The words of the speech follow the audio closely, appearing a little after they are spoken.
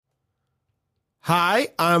Hi,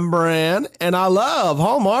 I'm Bran, and I love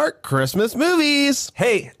Hallmark Christmas movies.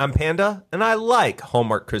 Hey, I'm Panda, and I like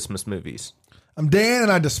Hallmark Christmas movies. I'm Dan,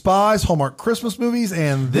 and I despise Hallmark Christmas movies,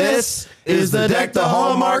 and This is the Deck the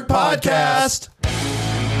Hallmark podcast.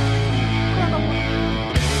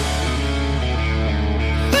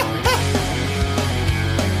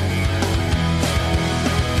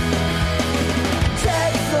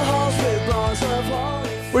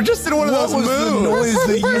 We're just in one of those What was the moods. noise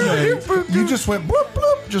that you made? You just went bloop,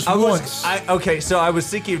 bloop, just once. So I was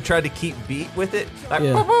thinking of trying to keep beat with it. Like,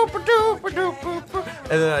 Yeah.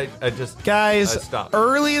 And then I just Guys, I stopped.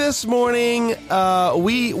 early this morning,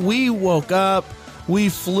 we woke up. We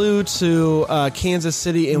flew to Kansas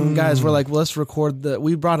City, and guys were like, well, "Let's record the."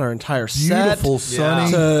 We brought our entire set Beautiful,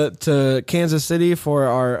 sunny. to Kansas City for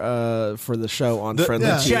our for the show on Friendly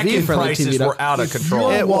yeah. TV. check-in Friendly prices TV. were out of If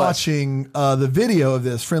control. you're It was. watching the video of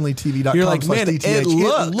this, friendlytv.com You're like, man, /DTH, it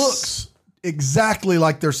looks- looks exactly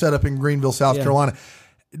like they're set up in Greenville, South Yeah. Carolina.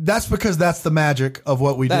 That's because that's the magic of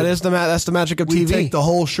what we do. That's the magic of we TV. take the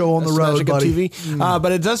whole show on That's the road, magic buddy. of TV.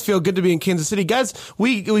 But it does feel good to be in Kansas City, guys.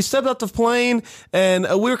 We stepped off the plane and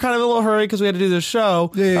we were kind of in a little hurry because we had to do this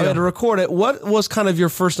show. Yeah. We had to record it. What was kind of your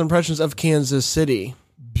first impressions of Kansas City?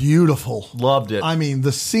 Beautiful. Loved it. I mean,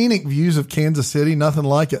 the scenic views of Kansas City, nothing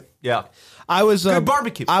like it. Yeah. I was Good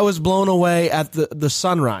barbecue. I was blown away at the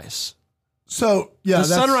sunrise. So yeah, The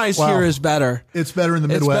sunrise wow. here is better. It's better in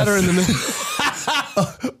the It's Midwest. better in the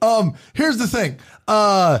Here's the thing.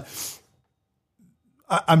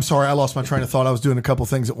 I'm sorry, I lost my train of thought. I was doing a couple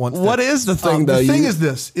things at once. What is the thing, though? The thing You- is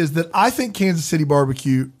this, is that I think Kansas City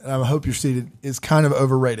barbecue, and I hope you're seated, is kind of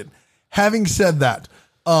overrated. Having said that,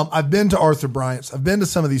 I've been to Arthur Bryant's. I've been to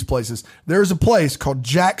some of these places. There's a place called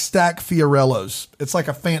Jack Stack Fiorello's. It's like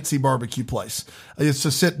a fancy barbecue place. It's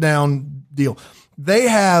a sit-down deal. They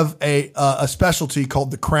have a specialty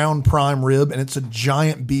called the Crown Prime Rib, and it's a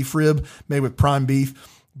giant beef rib made with prime beef,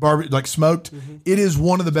 like smoked. It is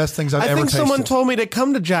one of the best things I've I ever think tasted. someone told me to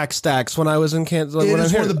come to Jack Stacks when I was in Kansas. It when I was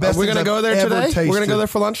is one here. of the best We're going to things go I've there ever today. We're going to tasted. go there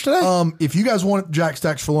for lunch today. If you guys want Jack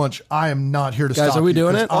Stacks for lunch, I am not here to Guys, stop are we you,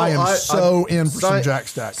 doing 'cause it? I am Oh, so in for some sign- Jack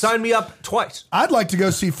Stacks. Sign me up twice. I'd like to go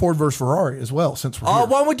see Ford versus Ferrari as well, since we're here.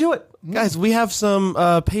 Why don't we do it? Guys, we have some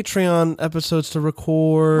Patreon episodes to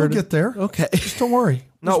record. We'll get there. Okay. Just don't worry.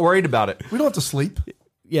 Not worried about it. We don't have to sleep.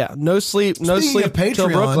 Yeah, no sleep Speaking sleep of Patreon, till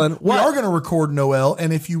Brooklyn. we are going to record Noel,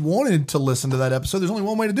 and if you wanted to listen to that episode, there's only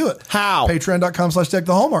one way to do it. How?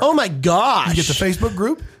 Patreon.com/DeckTheHallmark. Oh my gosh. You get the Facebook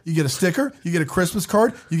group, you get a sticker, you get a Christmas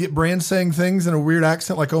card, you get Brand saying things in a weird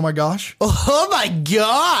accent like, oh my gosh. Oh my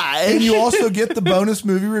gosh. And you also get the bonus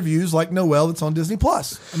movie reviews like Noel that's on Disney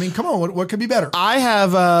Plus. I mean, come on, what could be better? I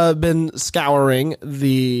have been scouring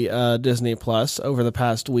the Disney Plus over the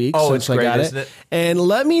past week Oh, since it's I great, got isn't it? And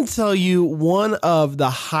let me tell you one of the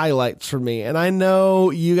highlights for me, and I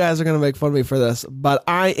know you guys are going to make fun of me for this, but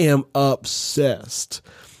I am obsessed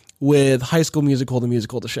with High School Musical, the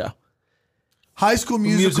musical, the show. High School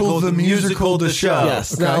Musical, the musical, the show.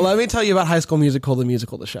 Yes. Okay. Now, let me tell you about High School Musical, the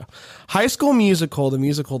musical, the show. High School Musical, the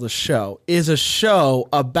musical, the show is a show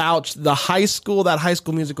about the high school that High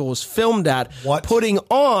School Musical was filmed at, What? putting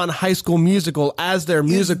on High School Musical as their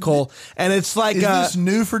musical. And it's like, Is this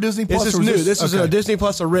new for Disney Plus? this is or new. This is okay. a Disney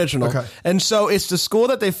Plus original. Okay. And so it's the school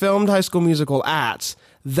that they filmed High School Musical at.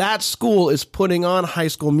 That school is putting on High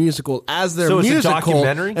School Musical as their So it's a musical,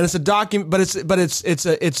 documentary? and it's a but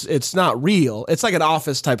it's not real. It's like an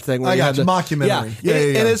Office type thing. Where I you got have you, the- mockumentary. Yeah, and, yeah,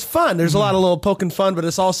 yeah. and it's fun. There's a lot of little poking fun, but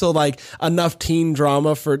it's also like enough teen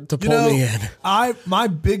drama to pull me in. My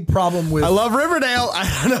big problem with I love Riverdale.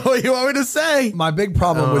 I don't know what you want me to say. my big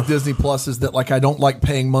problem with Disney Plus is that like I don't like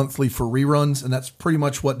paying monthly for reruns, and that's pretty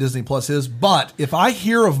much what Disney Plus is. But if I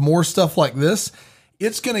hear of more stuff like this,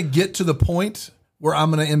 it's going to get to the point where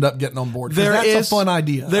I'm going to end up getting on board. 'Cause that's a fun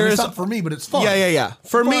idea. It's not for me, but it's fun. Yeah.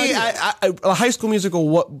 For Fun me, idea. a High School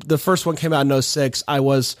Musical. The first one came out in 06. I'm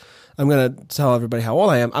going to tell everybody how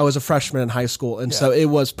old I am. I was a freshman in high school, and so it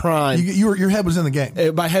was prime. your head was in the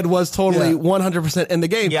game. My head was totally Yeah. 100% in the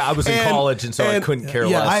game. Yeah, I was in college, and so I couldn't care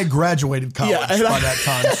Yeah, less. I had graduated college Yeah, and by that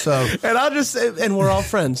time. So And I'll just say, and we're all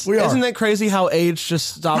friends. We are. Isn't it crazy how age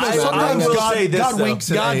just stops? I sometimes will God, say this, God though.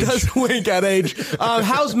 winks at God age. does wink at age.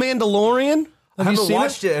 How's Mandalorian? I Have you haven't seen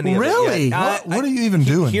watched it any of it Really? yet. What are you even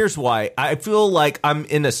doing? Here's why. I feel like I'm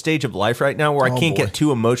in a stage of life right now where I can't boy. get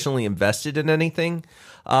too emotionally invested in anything.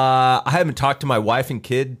 I haven't talked to my wife and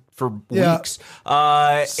kid for Yeah. weeks.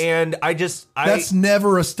 And I just... That's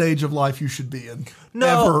never a stage of life you should be in.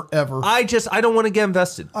 No, ever. I don't want to get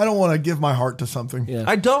invested. I don't want to give my heart to something. Yeah.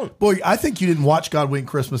 I don't. Boy, I think you didn't watch Godwink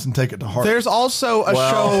Christmas and take it to heart. There's also a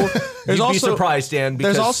show. There's You'd also be surprised, Dan.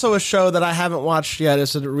 Because there's also a show that I haven't watched yet.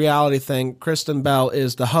 It's a reality thing. Kristen Bell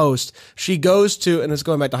is the host. She goes to, and it's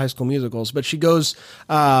going back to High School Musicals, but she goes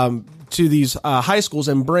to these high schools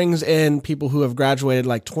and brings in people who have graduated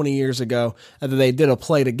like 20 years ago, and they did a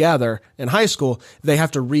play together in high school. They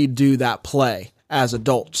have to redo that play as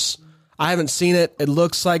adults. I haven't seen it. It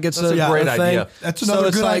looks like it's a great thing. idea. That's another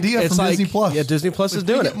it's good idea from Disney Plus. Yeah, Disney Plus is If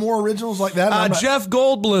we doing get it. more originals like that. Jeff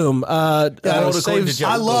Goldblum.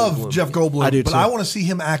 I love Jeff Goldblum, I do but too. I want to see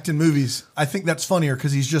him act in movies. I think that's funnier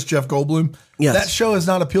because he's just Jeff Goldblum. Yes. That show has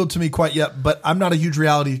not appealed to me quite yet, but I'm not a huge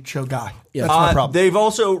reality show guy. Yeah. That's my problem. They've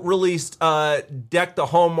also released Deck the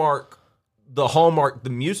Hallmark the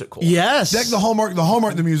musical. Yes. Deck the Hallmark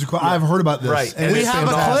the musical. I've heard about this. Right. And we it's have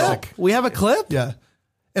fantastic. a clip. We have a clip. Yeah.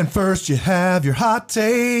 And first you have your hot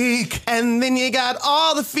take. And then you got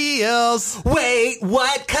all the feels. Wait,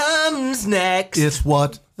 what comes next? It's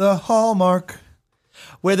what the Hallmark.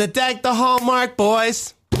 We're the Deck the Hallmark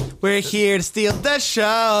boys. We're here to steal the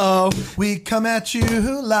show. We come at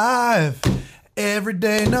you live every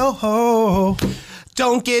day, no ho.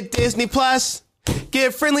 Don't get Disney Plus.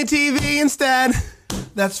 Get Friendly TV instead.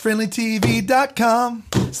 That's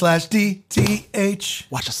friendlytv.com/DTH.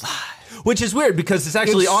 Watch us live. Which is weird because it's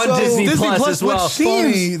actually It's on so- Disney Disney Plus as well. It's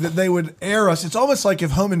funny that they would air us. It's almost like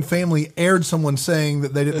if Home and Family aired someone saying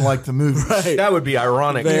that they didn't like the movie. That would be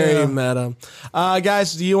ironic. Very meta.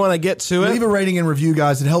 Guys, do you want to get to it? Leave a rating and review,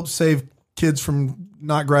 guys. It helps save kids from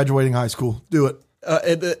not graduating high school. Do it.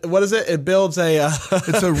 What is it? It builds a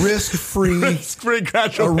It's a risk-free, risk-free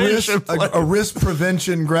graduation. a risk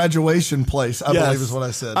prevention graduation place. I believe is what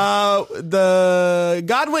I said. The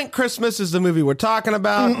Godwink Christmas is the movie we're talking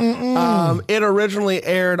about. It originally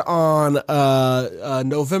aired on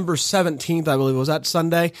November 17th, I believe. Was that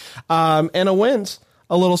Sunday? And it wins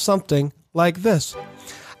a little something like this.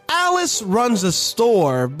 Alice runs a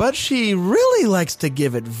store, but she really likes to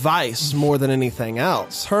give advice more than anything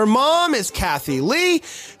else. Her mom is Kathy Lee.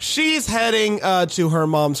 She's heading to her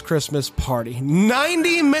mom's Christmas party.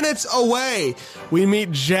 90 minutes away, we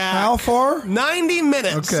meet Jack. How far? 90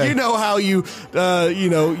 minutes. Okay. You know how you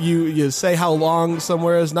say how long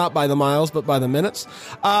somewhere is, not by the miles, but by the minutes.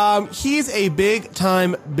 He's a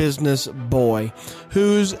big-time business boy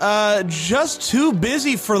who's just too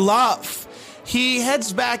busy for love. He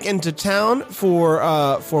heads back into town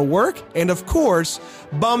for work, and of course,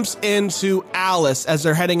 bumps into Alice as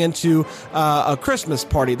they're heading into a Christmas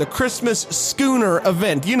party, the Christmas schooner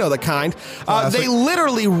event. You know the kind. They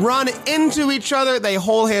literally run into each other. They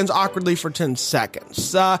hold hands awkwardly for 10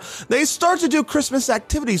 seconds. They start to do Christmas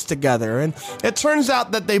activities together, and it turns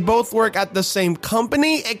out that they both work at the same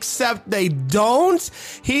company, except they don't.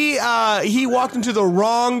 He walked into the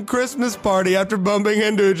wrong Christmas party after bumping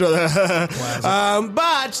into each other.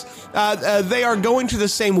 But they are going to the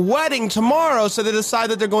same wedding tomorrow, so they decide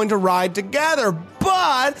that they're going to ride together.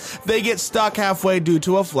 But they get stuck halfway due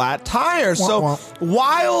to a flat tire. So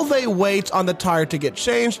while they wait on the tire to get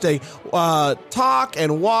changed, they talk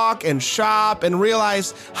and walk and shop and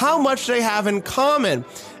realize how much they have in common.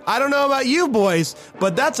 I don't know about you boys,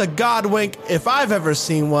 but that's a Godwink if I've ever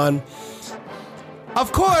seen one.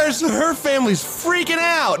 Of course, her family's freaking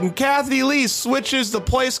out, and Kathy Lee switches the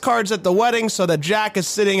place cards at the wedding so that Jack is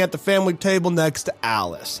sitting at the family table next to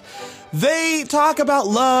Alice. They talk about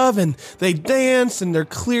love, and they dance, and they're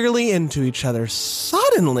clearly into each other.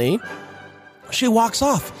 Suddenly, she walks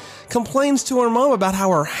off, complains to her mom about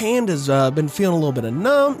how her hand has been feeling a little bit of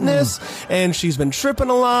numbness, and she's been tripping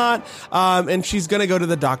a lot, and she's going to go to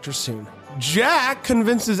the doctor soon. Jack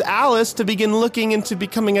convinces Alice to begin looking into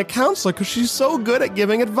becoming a counselor because she's so good at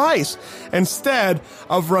giving advice instead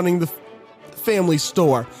of running the family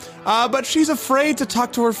store. But she's afraid to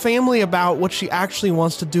talk to her family about what she actually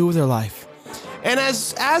wants to do with her life. And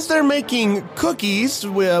as they're making cookies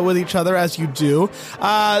with each other, as you do,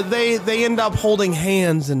 they end up holding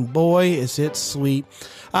hands, and boy, is it sweet.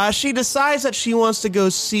 She decides that she wants to go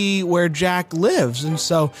see where Jack lives, and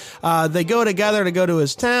so they go together to go to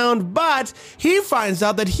his town, but he finds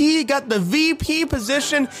out that he got the VP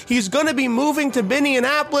position. He's going to be moving to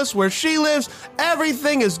Minneapolis, where she lives.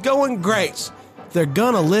 Everything is going great. They're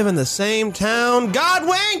going to live in the same town.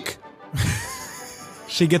 Godwink!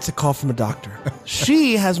 she gets a call from a doctor.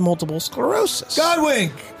 She has multiple sclerosis.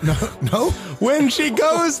 Godwink. No. When she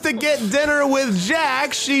goes to get dinner with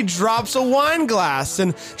Jack, she drops a wine glass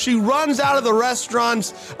and she runs out of the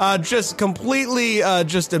restaurant just completely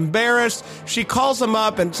just embarrassed. She calls him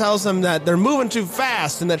up and tells him that they're moving too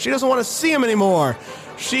fast and that she doesn't want to see him anymore.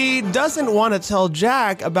 She doesn't want to tell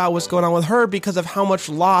Jack about what's going on with her because of how much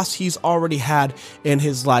loss he's already had in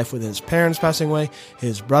his life with his parents passing away,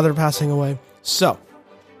 his brother passing away. So,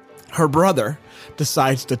 her brother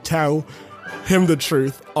decides to tell him the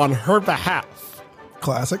truth on her behalf.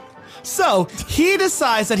 Classic. So he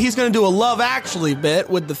decides that he's going to do a Love Actually bit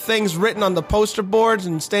with the things written on the poster boards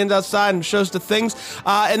and stands outside and shows the things.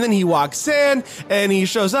 And then he walks in and he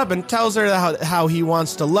shows up and tells her how he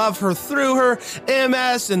wants to love her through her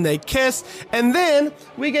MS, and they kiss. And then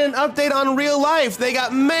we get an update on real life. They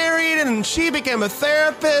got married and she became a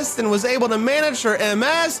therapist and was able to manage her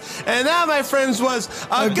MS. And that, my friends, was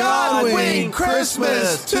a Godwink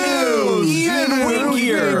Christmas too. Even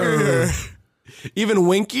winkier. Even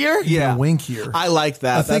winkier? Yeah. Winkier. I like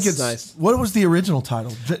that. I think That's it's nice. What was the original title?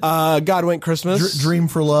 Godwink Christmas. Dream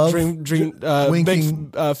for Love. Dream. Winking.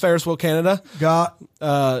 Big Ferris Wheel Canada. Got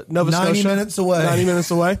Nova 90 Scotia. minutes away. 90 minutes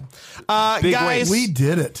away. Guys, we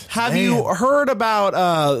did it. have Man. you heard about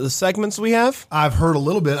the segments we have? I've heard a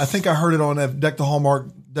little bit. I think I heard it on Deck the Hallmark,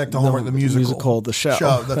 the musical. The show.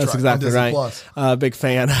 That's right. exactly on Disney right. Plus. Big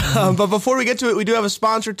fan. But before we get to it, we do have a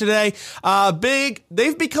sponsor today.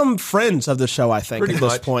 They've become friends of the show, I think, Pretty at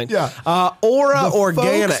this much. point. Yeah. Aura The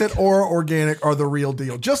Organic. folks at Aura Organic are the real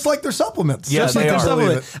deal. Just like their supplements. Yeah, Just they like are. their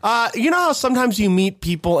Supplement. supplement. You know how sometimes you meet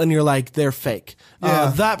people and you're like, they're fake.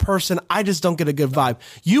 Yeah. That person, I just don't get a good vibe.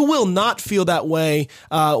 You will not feel that way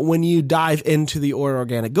when you dive into the Aura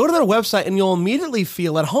Organic. Go to their website and you'll immediately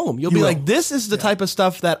feel at home. You'll be will. like, this is the type of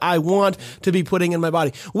stuff that I want to be putting in my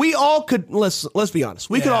body. We all could, let's be honest,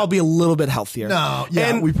 we could Yeah. all be a little bit healthier. No, yeah,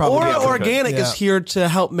 and we probably Aura could. Organic Yeah. is here to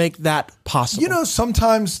help make that possible. You know,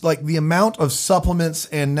 sometimes like the amount of supplements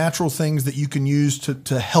and natural things that you can use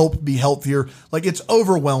to help be healthier, like it's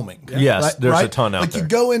overwhelming. Yes, there's a ton out like there. you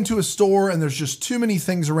go into a store and there's just too many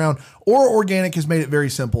things around. Aura Organic has made it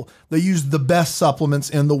very simple. They use the best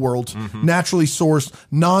supplements in the world, Mm-hmm. naturally sourced,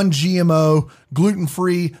 non-GMO,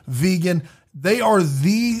 gluten-free, vegan. They are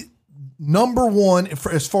the number one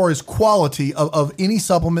as far as quality of any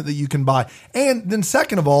supplement that you can buy. And then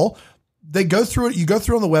second of all, they go through it. You go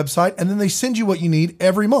through on the website and then they send you what you need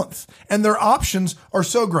every month. And their options are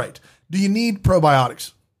so great. Do you need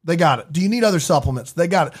probiotics? They got it. Do you need other supplements? They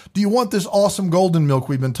got it. Do you want this awesome golden milk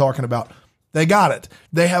we've been talking about? They got it.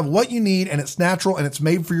 They have what you need and it's natural and it's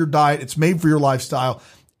made for your diet. It's made for your lifestyle.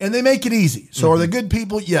 And they make it easy. So are they good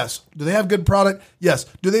people? Yes. Do they have good product? Yes.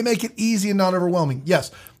 Do they make it easy and not overwhelming? Yes.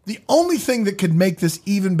 The only thing that could make this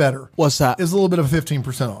even better What's that? is a little bit of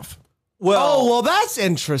 15% off. Well, that's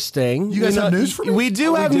interesting. You guys have news for me? We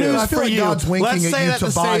do have do. news I feel for like you. God's winking Let's at say you that to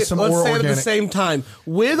the buy same, some let's Aura say it at the Organic. same time.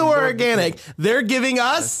 With Aura Organic, they're giving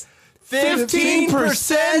us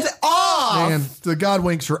 15% off. Man, the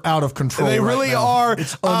Godwinks are out of control. They right really now. are.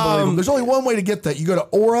 It's unbelievable. There's only one way to get that. You go to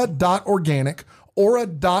aura.organic,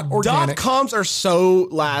 aura.organic. .coms are so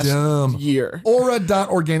last year.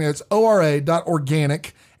 Aura.organic. It's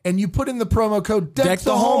ORA.organic. And you put in the promo code Deck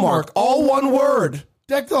the Hallmark. All one word.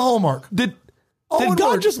 Deck the Hallmark. Did one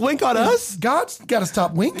God word. just wink on us? God's got to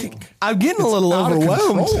stop winking. I'm getting a little out of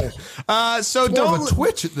overwhelmed. control. So It's more of don't a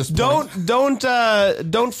twitch at this point.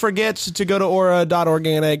 don't forget to go to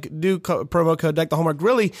aura.organic, do promo code Deck the Hallmark.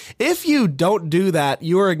 Really, if you don't do that,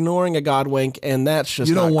 you are ignoring a God wink, and that's just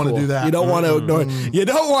You don't not want to cool. do that. You don't want to ignore. You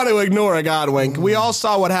don't want to ignore a God wink. We all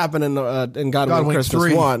saw what happened in Godwink Christmas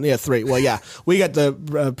 3. 1. Yeah, 3. Well, yeah, we got the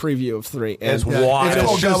preview of 3. And It's wild. It's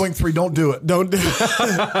called just- Godwink 3. Don't do it. don't do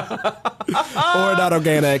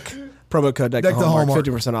Aura.organic. Promo code Deck the Hallmark,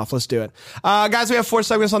 50% off. Let's do it. Guys, we have 4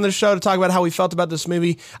 segments on this show to talk about how we felt about this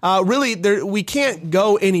movie. Really, we can't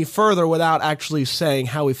go any further without actually saying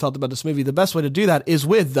how we felt about this movie. The best way to do that is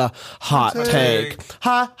with the hot take.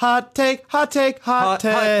 Hot take.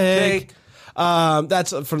 That's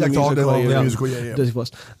from the Deck the Hall musical. Day Long, the musical, yeah. Disney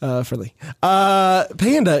Plus, friendly.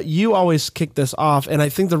 Panda, you always kick this off, and I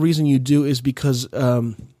think the reason you do is because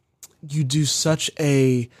you do such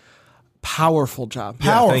a powerful job.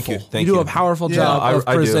 Thank you. Thank you do you. a powerful job of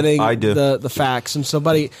I do. presenting I do. the facts. And so,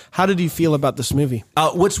 buddy, how did you feel about this movie?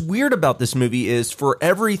 What's weird about this movie is for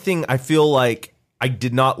everything I feel like I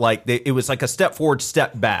did not like, it was like a step forward,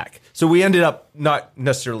 step back. So we ended up not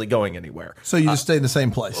necessarily going anywhere. So you just stay in the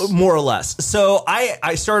same place. More or less. So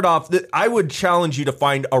I started off, I would challenge you to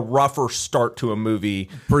find a rougher start to a movie.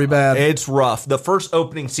 Pretty bad. It's rough. The first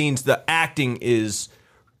opening scenes, the acting is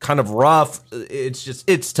kind of rough.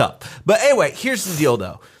 It's tough. But anyway, here's the deal,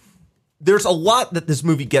 though. There's a lot that this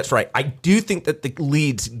movie gets right. I do think that the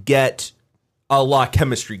leads get a lot of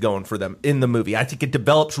chemistry going for them in the movie. I think it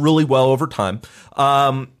develops really well over time.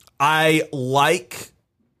 I like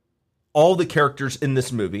all the characters in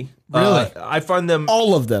this movie. Really? I find them...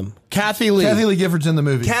 All of them. Kathy Lee Gifford's in the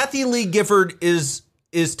movie. Kathy Lee Gifford is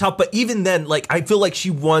tough, but even then, like, I feel like she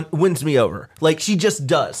wins me over. Like, she just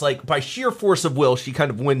does. Like, by sheer force of will, she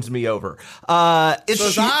kind of wins me over.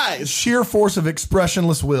 It's sheer force of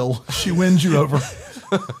expressionless will. She wins you over.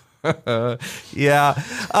 Yeah.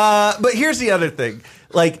 But here's the other thing.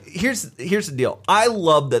 Like, here's the deal. I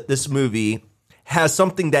love that this movie has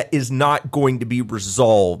something that is not going to be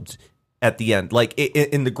resolved at the end, like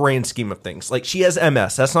in the grand scheme of things. Like, she has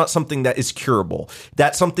MS. That's not something that is curable.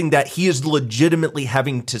 That's something that he is legitimately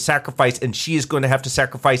having to sacrifice, and she is going to have to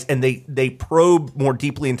sacrifice, and they probe more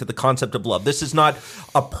deeply into the concept of love. This is not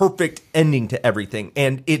a perfect ending to everything,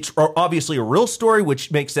 and it's obviously a real story,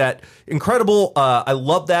 which makes that incredible. I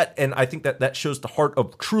love that, and I think that shows the heart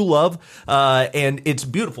of true love, and it's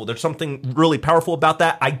beautiful. There's something really powerful about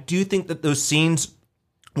that. I do think that those scenes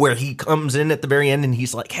where he comes in at the very end and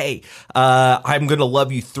he's like, hey, I'm going to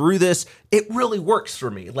love you through this, it really works for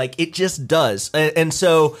me. Like, it just does. And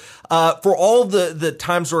so for all the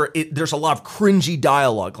times where there's a lot of cringy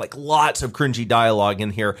dialogue, like lots of cringy dialogue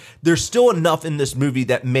in here, there's still enough in this movie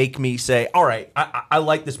that make me say, all right, I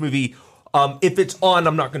like this movie. If it's on,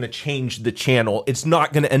 I'm not going to change the channel. It's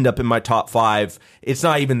not going to end up in my top 5. It's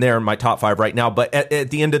not even there in my top 5 right now. But at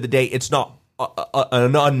the end of the day, it's not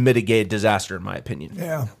an unmitigated disaster, in my opinion.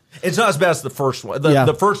 Yeah. It's not as bad as the first one.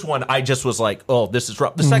 The first one, I just was like, oh, this is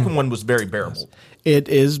rough. The second one was very bearable. It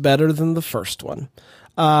is better than the first one.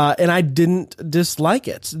 And I didn't dislike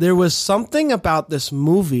it. There was something about this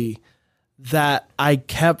movie that I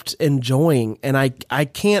kept enjoying, and I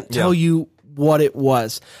can't tell you what it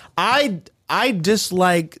was. I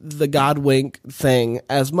dislike the Godwink thing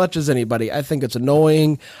as much as anybody. I think it's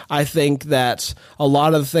annoying. I think that a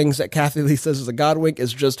lot of the things that Kathy Lee says is a Godwink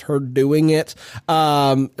is just her doing it.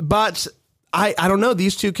 But I don't know.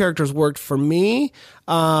 These two characters worked for me.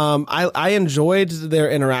 I enjoyed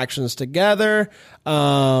their interactions together.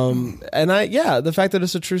 And the fact that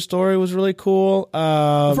it's a true story was really cool.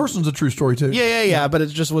 The first one's a true story too. Yeah. But it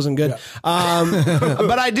just wasn't good. Yeah.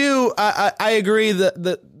 But I agree that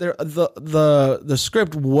the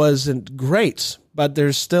script wasn't great, but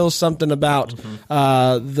there's still something about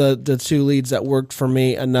the two leads that worked for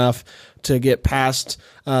me enough to get past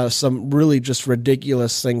some really just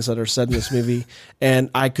ridiculous things that are said in this movie,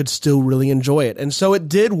 and I could still really enjoy it. And so it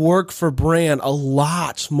did work for Bran a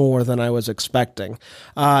lot more than I was expecting.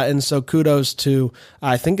 And so kudos to,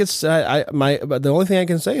 I think it's the only thing I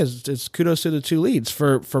can say is it's kudos to the two leads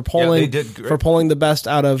for pulling the best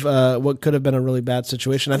out of what could have been a really bad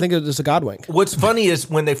situation. I think it was a Godwink. What's funny is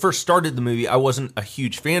when they first started the movie, I wasn't a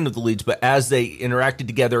huge fan of the leads, but as they interacted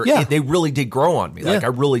together, they really did grow on me. Like, I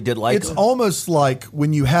really did like them. It's almost like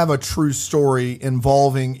when you have a true story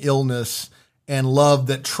involving illness and love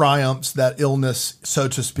that triumphs that illness, so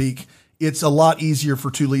to speak, it's a lot easier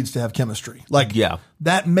for two leads to have chemistry. Like,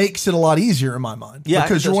 that makes it a lot easier in my mind. Yeah,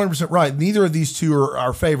 because you're 100% right. Neither of these two are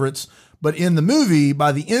our favorites. But in the movie,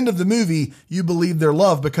 by the end of the movie, you believe their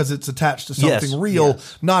love because it's attached to something real,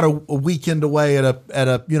 not a weekend away at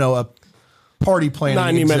a party planning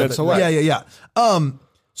 90 exhibit. minutes away. Yeah.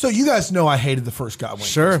 So you guys know I hated the first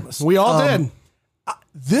Godwink Christmas. We all did.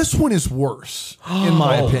 This one is worse, in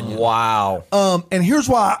my opinion. Wow. And here's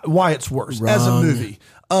why it's worse as a movie.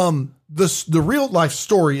 The real life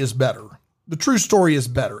story is better. The true story is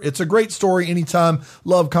better. It's a great story anytime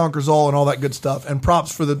love conquers all and all that good stuff. And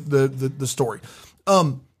props for the story.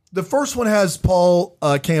 The first one has Paul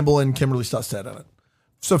Campbell and Kimberly Stutzted in it.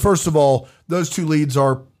 So first of all, those two leads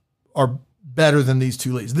are better than these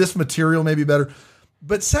two leads. This material may be better.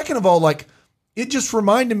 But second of all, like, it just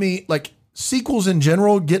reminded me, like, sequels in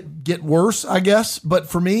general get worse, I guess. But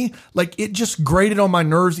for me, like, it just grated on my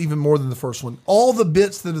nerves even more than the first one. All the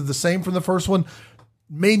bits that are the same from the first one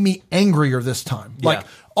made me angrier this time. Yeah. Like,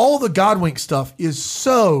 all the Godwink stuff is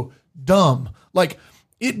so dumb. Like,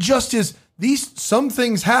 it just is. Some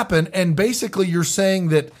things happen, and basically you're saying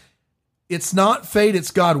that it's not fate,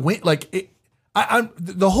 it's Godwink. Like,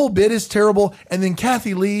 the whole bit is terrible. And then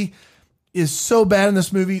Kathy Lee is so bad in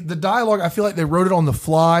this movie. The dialogue, I feel like they wrote it on the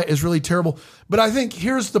fly, is really terrible. But I think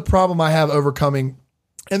here's the problem I have overcoming,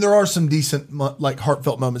 and there are some decent, like,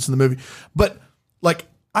 heartfelt moments in the movie. But, like,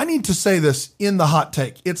 I need to say this in the hot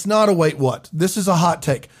take. It's not a wait what. This is a hot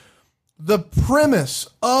take. The premise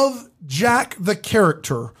of Jack the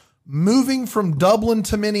character moving from Dublin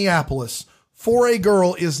to Minneapolis for a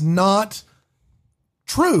girl is not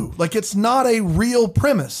true. Like, it's not a real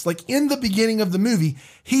premise. Like, in the beginning of the movie,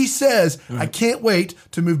 he says, I can't wait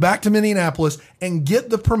to move back to Minneapolis and get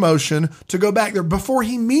the promotion to go back there before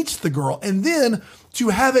he meets the girl. And then to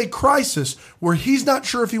have a crisis where he's not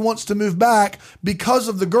sure if he wants to move back because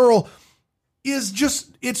of the girl it's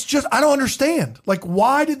just, I don't understand. Like,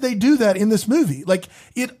 why did they do that in this movie? Like,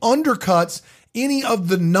 it undercuts any of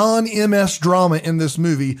the non-MS drama in this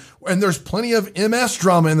movie. And there's plenty of MS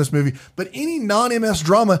drama in this movie, but any non-MS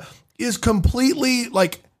drama is completely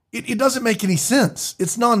like, it doesn't make any sense.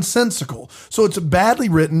 It's nonsensical. So it's badly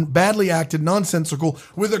written, badly acted, nonsensical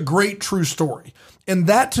with a great true story. And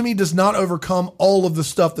that to me does not overcome all of the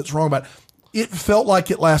stuff that's wrong about it. It felt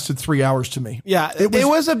like it lasted 3 hours to me. Yeah, it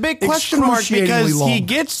was a big question mark because long. he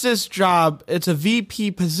gets this job. It's a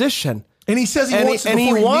VP position. And he says he wants it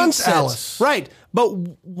before he meets Alice. Right. But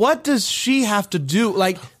what does she have to do?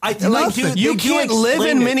 Like, you can't live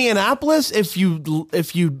in Minneapolis if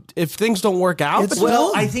things don't work out.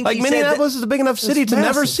 I think like Minneapolis is a big enough city to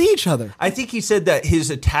never see each other. I think he said that his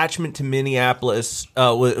attachment to Minneapolis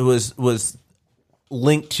was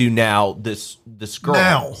linked to now this girl.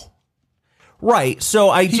 Now. Right.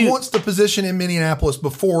 So he wants the position in Minneapolis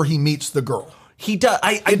before he meets the girl. He does.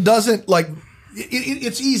 It doesn't like.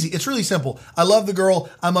 It's easy. It's really simple. I love the girl.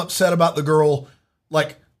 I'm upset about the girl.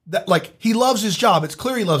 Like that. Like, he loves his job. It's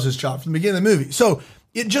clear he loves his job from the beginning of the movie. So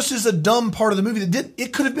it just is a dumb part of the movie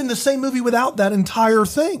it could have been the same movie without that entire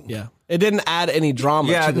thing. Yeah. It didn't add any drama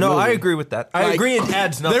to the movie. I agree with that. I agree it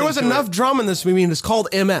adds nothing. There was enough drama in this movie, and it's called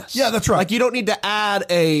MS. Yeah, that's right. Like, you don't need to add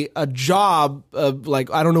a job,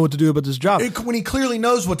 like, I don't know what to do about this job. When he clearly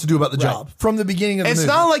knows what to do about the job from the beginning of the movie. It's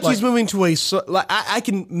not like he's moving to I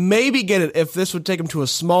can maybe get it if this would take him to a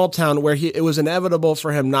small town where it was inevitable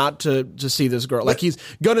for him not to see this girl. Like, he's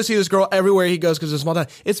going to see this girl everywhere he goes because it's a small town.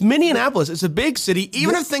 It's Minneapolis. It's a big city.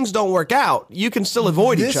 Even if things don't work out, you can still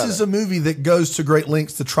avoid each other. This is a movie that goes to great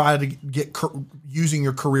lengths to try to get using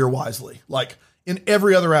your career wisely, like in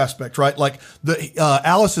every other aspect, right? Like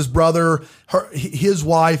Alice's brother, his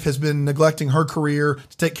wife has been neglecting her career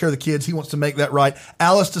to take care of the kids. He wants to make that right.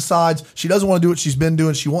 Alice decides she doesn't want to do what she's been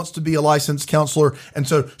doing. She wants to be a licensed counselor. And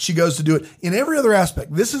so she goes to do it. In every other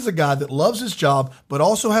aspect, this is a guy that loves his job, but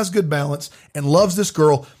also has good balance and loves this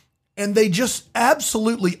girl. And they just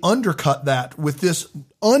absolutely undercut that with this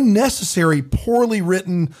unnecessary, poorly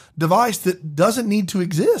written device that doesn't need to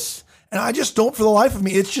exist. And I just don't, for the life of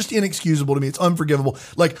me, it's just inexcusable to me. It's unforgivable.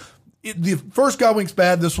 Like, the first Godwink's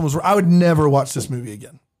bad. This one was, I would never watch this movie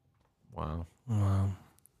again. Wow.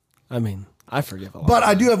 I mean, I forgive a lot. But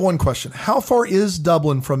I do have one question. How far is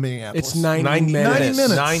Dublin from Minneapolis? It's 90 minutes. 90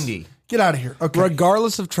 minutes. 90. Get out of here. Okay.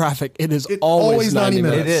 Regardless of traffic, it's always 90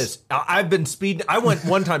 minutes. It is. I've been speeding. I went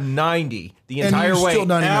one time 90 the entire way. Still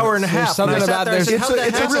 90 hour and a minutes. half. Something about there. It's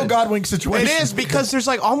a real Godwink situation. It is, because there's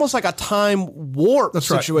like almost like a time warp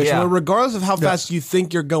situation right. Yeah. where regardless of how fast you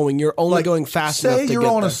think you're going, you're only going fast enough to get there. Say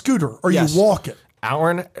you're on a scooter or you walk it.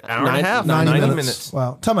 Hour and a half. 90 minutes.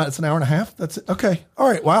 Wow. Time out. It's an hour and a half. That's it. Okay. All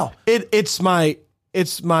right. Wow. It's my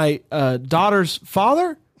daughter's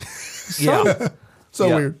father. Yeah. So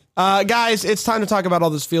weird. Guys, it's time to talk about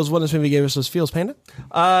all this feels. What this movie gave us those feels, Panda?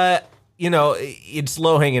 It's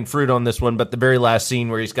low-hanging fruit on this one, but the very last scene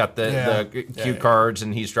where he's got the cue cards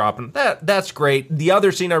and he's dropping, that's great. The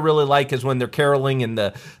other scene I really like is when they're caroling and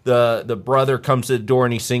the brother comes to the door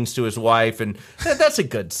and he sings to his wife, and that's a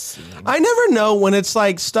good scene. I never know when it's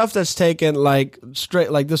like stuff that's taken like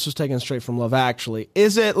straight, like this was taken straight from Love Actually.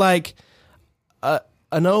 Is it like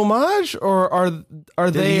an homage, or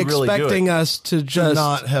are they really expecting us to just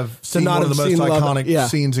not have seen one of the most iconic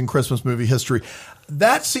scenes in Christmas movie history?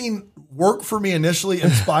 That scene worked for me initially in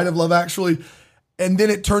spite of Love Actually, and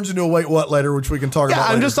then it turns into a wait what later, which we can talk about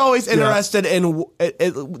later. I'm just always interested in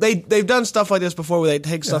they've done stuff like this before where they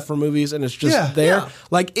take stuff from movies and it's just there. Yeah.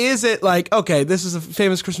 Like, is it like, okay, this is a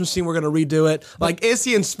famous Christmas scene, we're going to redo it. Like, is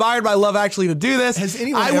he inspired by Love Actually to do this? Has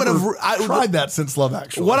anyone ever tried that since Love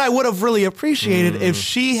Actually? What I would have really appreciated if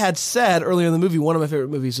she had said earlier in the movie, one of my favorite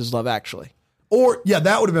movies is Love Actually. Or,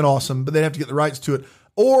 that would have been awesome, but they'd have to get the rights to it.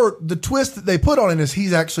 Or the twist that they put on it is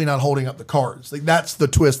he's actually not holding up the cards. Like, that's the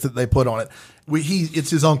twist that they put on it. It's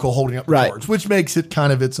his uncle holding up the cards, which makes it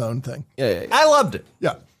kind of its own thing. Yeah. I loved it.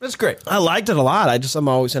 Yeah. It's great. I liked it a lot. I'm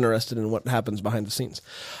always interested in what happens behind the scenes.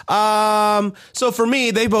 So for me,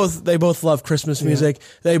 they both love Christmas music.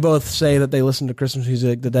 They both say that they listen to Christmas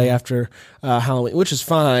music the day after Halloween, which is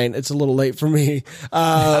fine. It's a little late for me,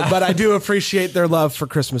 but I do appreciate their love for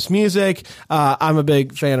Christmas music. I'm a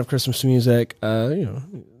big fan of Christmas music.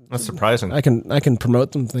 That's surprising. I can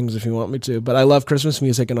promote them things if you want me to, but I love Christmas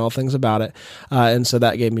music and all things about it, and so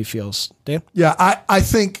that gave me feels. Dan? Yeah, I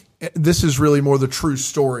think this is really more the true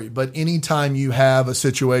story. But anytime you have a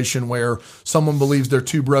situation where someone believes they're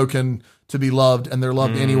too broken to be loved and they're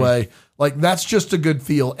loved anyway, like that's just a good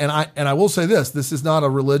feel. And I will say this is not a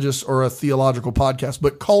religious or a theological podcast,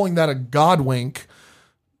 but calling that a Godwink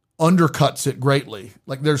undercuts it greatly.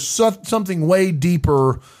 Like there's something way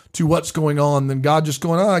deeper to what's going on than God just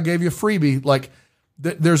going, I gave you a freebie. Like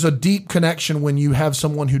there's a deep connection when you have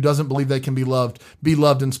someone who doesn't believe they can be loved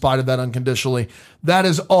in spite of that unconditionally. That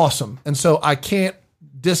is awesome. And so I can't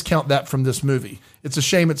discount that from this movie. It's a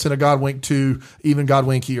shame it's in a Godwink 2, even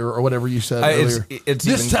Godwinky or whatever you said earlier. It's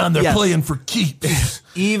this even, time they're playing for keeps.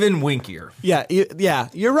 even winkier. Yeah,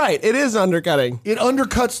 you're right. It is undercutting. It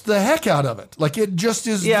undercuts the heck out of it. Like it just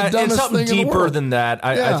is the dumbest it's something thing in the deeper world. than that.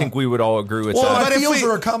 I think we would all agree with Well, that. my feels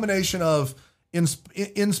are a combination of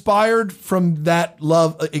inspired from that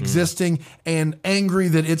love existing and angry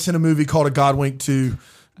that it's in a movie called a Godwink 2.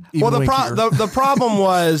 Well, the problem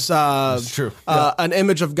was true. An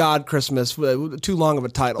Image of God Christmas, too long of a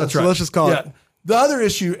title. That's so right. let's just call it. The other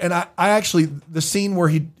issue, and I actually, the scene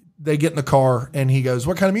where they get in the car and he goes,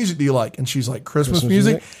 what kind of music do you like? And she's like, Christmas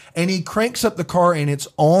music. And he cranks up the car and it's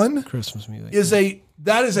on. Christmas music.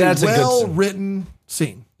 That's a well-written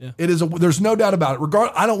scene. Yeah. It is there's no doubt about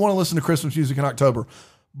it. I don't want to listen to Christmas music in October,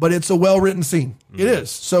 but it's a well-written scene. It is.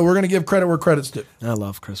 So we're going to give credit where credit's due. I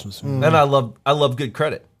love Christmas music. And I love good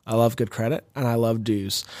credit. I love good credit, and I love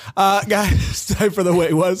dues. Guys, it's time for the Way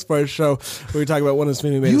It Was for our show, where we talk about when this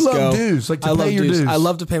movie made us go. You love dues, like to pay your dues. I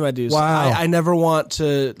love to pay my dues. Wow. I never want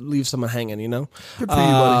to leave someone hanging, you know? Good for you,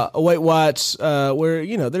 buddy. Wait, what?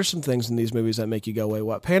 Where, there's some things in these movies that make you go, wait,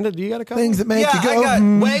 what? Panda, do you got a couple? Things that make you go, I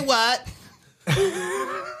got, wait, what?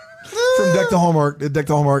 From Deck the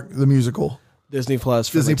Hallmark, the musical. Disney Plus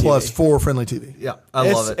for Friendly TV. Yeah,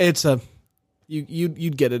 I love it. It's a...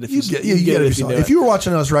 You'd get it if you get it if you knew it. If you were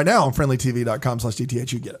watching us right now on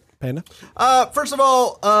friendlytv.com/DTH, you'd get it. Panda? First of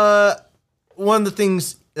all, one of the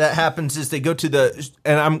things that happens is they go to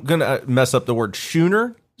and I'm going to mess up the word,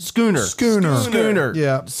 Schooner.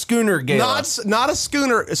 Yeah. Schooner gala. Not a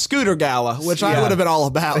scooter gala, which I would have been all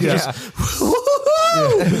about. Yeah. Just,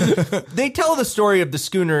 They tell the story of the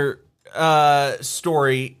schooner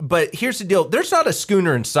story, but here's the deal. There's not a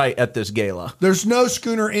schooner in sight at this gala. There's no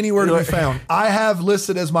schooner anywhere to be found. I have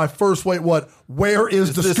listed as my first wait, what? Where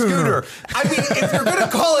is the schooner? I mean, if you're going to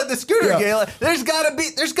call it the schooner gala, there's got to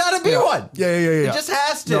be one. Yeah. It just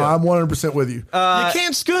has to. No, I'm 100% with you. you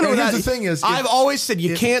can't schooner without... Here's the thing is... I've always said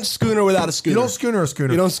you can't schooner without a schooner. You don't schooner a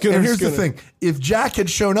schooner. You don't schooner And a here's schooner. the thing. If Jack had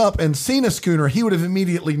shown up and seen a schooner, he would have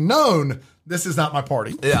immediately known this is not my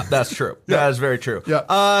party. Yeah, that's true. That is very true.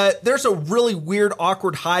 Yeah. There's a really weird,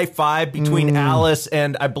 awkward high five between Alice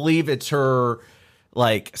and I believe it's her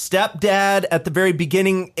stepdad at the very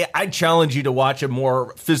beginning. I challenge you to watch a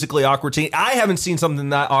more physically awkward scene. I haven't seen something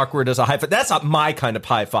that awkward as a high five. That's not my kind of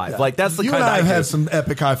high five. Yeah. That's the you kind and I have do. had some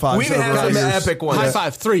epic high fives. We've had some epic ones. High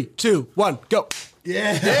five. 3, 2, 1, go.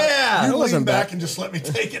 Yeah. You wasn't lean back bad. and just let me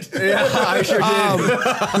take it. Yeah, I sure did.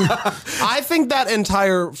 I think that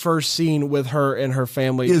entire first scene with her and her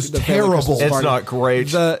family Is the family terrible. Christmas It's party, not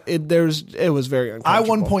great. It was very uncomfortable. I at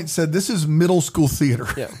one point said, this is middle school theater.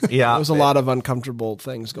 Yeah. Yeah. There was a lot of uncomfortable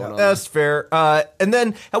things going on. That's fair. And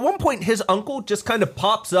then at one point, his uncle just kind of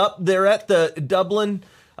pops up. They're at the Dublin.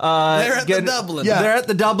 They're at the Dublin. Yeah. They're at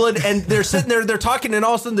the Dublin, and they're sitting there. They're talking, and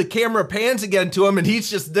all of a sudden the camera pans again to him, and he's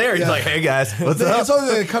just there. He's like, "Hey guys, what's up?" It's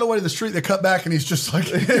only they cut away to the street. They cut back, and he's just like,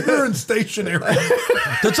 "You're in stationary."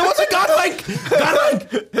 Did someone say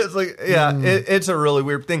Godwink? It's like, yeah, it's a really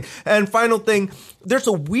weird thing. And final thing, there's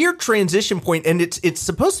a weird transition point, and it's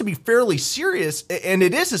supposed to be fairly serious, and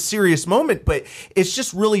it is a serious moment, but it's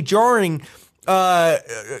just really jarring.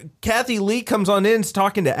 Kathy Lee comes on in, is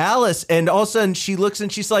talking to Alice, and all of a sudden she looks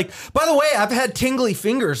and she's like, "By the way, I've had tingly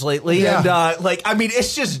fingers lately," and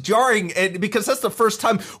it's just jarring, and because that's the first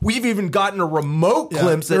time we've even gotten a remote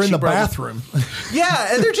glimpse. They're that in she the brought- bathroom.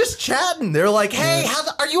 Yeah, and they're just chatting. They're like, "Hey,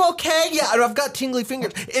 are you okay?" "Yeah, I've got tingly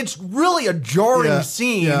fingers." It's really a jarring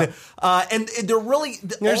scene, and they're really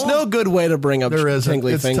There's no good way to bring up There isn't.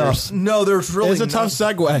 tingly It's fingers. tough. No, there's really It's a tough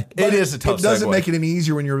segue. It is a tough. It doesn't segue. make it any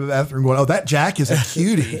easier when you're in the bathroom going, "Oh, that Jack is a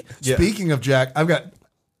cutie." Yeah. Speaking of Jack, I got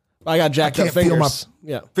jacked I up can't feel my fingers.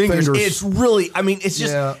 Yeah. Fingers. Fingers. It's really, I mean, it's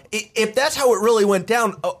just, if that's how it really went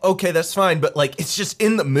down, okay, that's fine. But it's just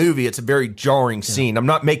in the movie, it's a very jarring scene. I'm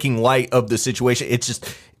not making light of the situation. It's just,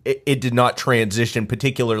 it did not transition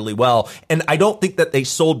particularly well. And I don't think that they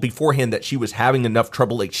sold beforehand that she was having enough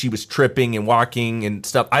trouble, like she was tripping and walking and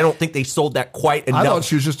stuff. I don't think they sold that quite enough. I thought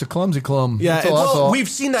she was just a clumsy clum. Yeah, That's all I well, thought. we've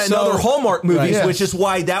seen that in other Hallmark movies, Right. which is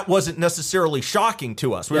why that wasn't necessarily shocking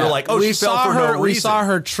to us. We were like, oh, we she fell saw for her. no We reason. saw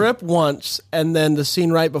her trip once, and then the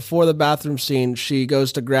scene right before the bathroom scene, she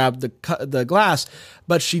goes to grab the glass,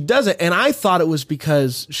 but she doesn't. And I thought it was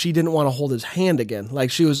because she didn't want to hold his hand again.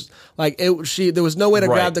 Like she was like there was no way to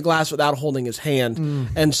Right. grab the glass without holding his hand,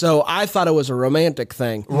 and so I thought it was a romantic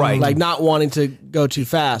thing, Right. Like not wanting to go too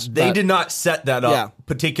fast. They but- did not set that up Yeah.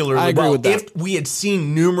 particularly I agree well. with that. If we had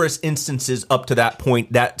seen numerous instances up to that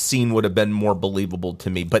point, that scene would have been more believable to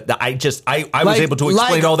me. But I was able to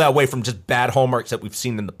explain all that away from just bad hallmarks that we've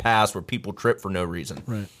seen in the past where people trip for no reason.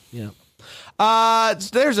 Right. Yeah.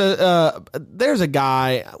 There's a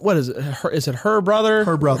guy. What is it? Is it her brother?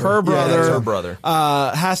 Her brother. Her Yeah, brother. that's her brother.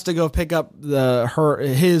 Has to go pick up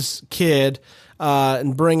his kid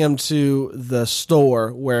and bring him to the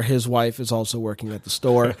store where his wife is also working at the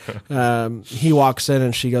store. He walks in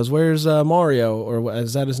and she goes, "Where's Mario?" Or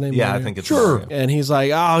is that his name? Yeah, Mario? I think it's Sure. Mario. And he's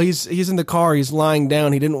like, "Oh, he's in the car. He's lying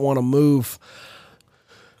down. He didn't want to move."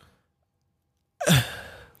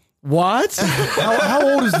 What? How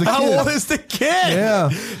old is the kid? How old is the kid? Yeah.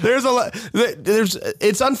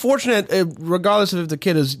 It's unfortunate, regardless of if the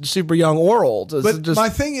kid is super young or old. It's But just, my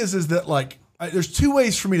thing is that like there's two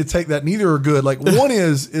ways for me to take that. Neither are good. Like one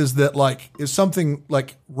is that like is something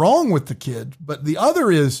like wrong with the kid, but the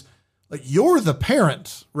other is like you're the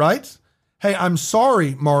parent, right? Hey, I'm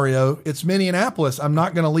sorry, Mario. It's Minneapolis. I'm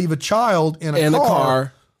not going to leave a child in a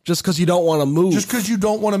car. just because you don't want to move. Just because you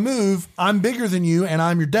don't want to move. I'm bigger than you, and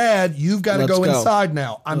I'm your dad. You've got to Let's go go. inside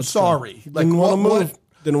now. I'm sorry. Like didn't want to move.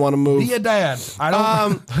 Didn't want to move. Be a dad. I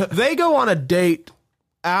don't. They go on a date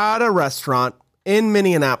at a restaurant in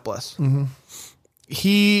Minneapolis. Mm-hmm.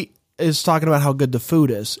 He is talking about how good the food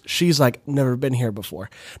is. She's like, never been here before.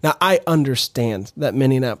 Now, I understand that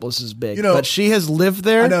Minneapolis is big, but she has lived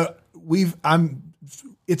there. I know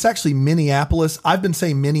it's actually Minneapolis. I've been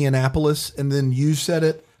saying Minneapolis, and then you said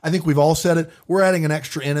it. I think we've all said it. We're adding an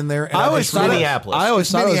extra N in there. And I always think thought Minneapolis. I always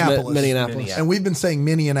thought it was Minneapolis. Minneapolis. And we've been saying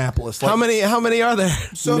Minneapolis. Like, How many are there?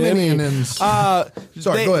 So many N's. Sorry,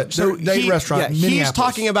 go ahead. So Date restaurant, he's Minneapolis.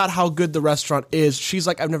 talking about how good the restaurant is. She's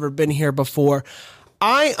like, I've never been here before.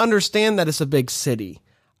 I understand that it's a big city,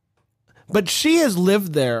 but she has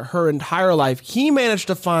lived there her entire life. He managed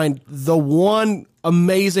to find the one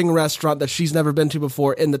amazing restaurant that she's never been to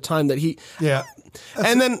before in the time that he. Yeah.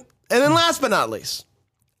 And then last but not least,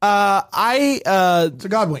 It's a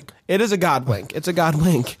Godwink. it is a Godwink. It's a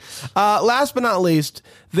Godwink. Last but not least,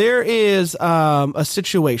 there is a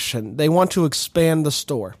situation. They want to expand the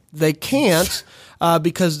store. They can't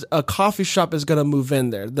because a coffee shop is going to move in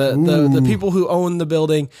there. The people who own the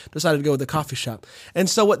building decided to go with the coffee shop. And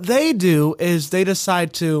so what they do is they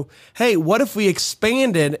decide to, hey, what if we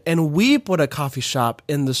expanded and we put a coffee shop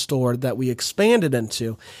in the store that we expanded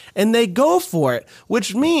into? And they go for it,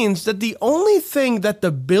 which means that the only thing that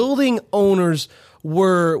the building owners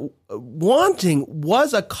were wanting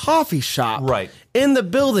was a coffee shop Right. in the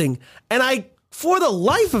building. And I, for the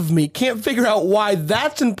life of me, can't figure out why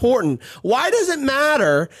that's important. Why does it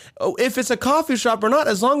matter if it's a coffee shop or not,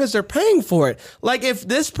 as long as they're paying for it? Like, if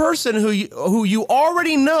this person who you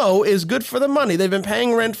already know is good for the money, they've been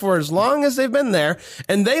paying rent for as long as they've been there,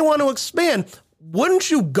 and they want to expand, wouldn't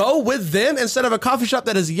you go with them instead of a coffee shop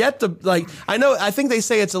that is yet to, like, I think they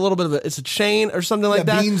say it's a little bit of it's a chain or something like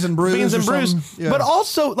that. Beans and Brews Beans and or Brews. something. Yeah. But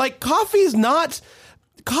also, like, coffee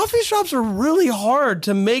shops are really hard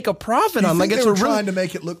to make a profit on. Like Like, they it's were a really, trying to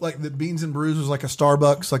make it look like the Beans and Brews was like a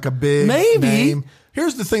Starbucks, like a big Maybe. name.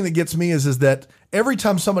 Here's the thing that gets me is that every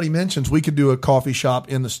time somebody mentions we could do a coffee shop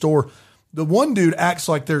in the store, the one dude acts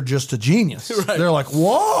like they're just a genius. Right. They're like,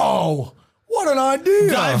 "Whoa, what an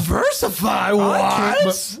idea! diversify. I can't,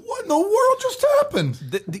 but what in the world just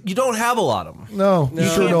happened?" You don't have a lot of them. No, you You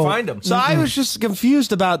sure can't don't. find them. So I was just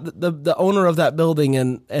confused about the owner of that building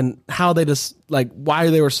and how they just, like, why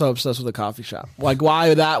they were so obsessed with a coffee shop. Like,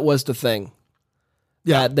 why that was the thing.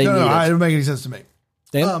 Yeah, they no, needed. it doesn't make any sense to me.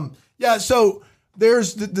 Dan? Yeah, so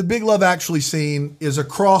there's the Big Love Actually scene is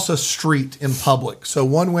across a street in public. So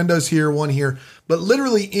one window's here, one here, but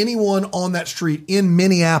literally anyone on that street in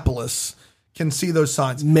Minneapolis can see those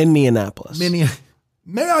signs. Minneapolis.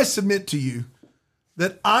 May I submit to you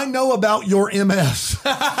that I know about your MS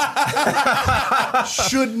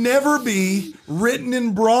should never be written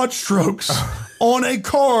in broad strokes on a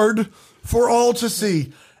card for all to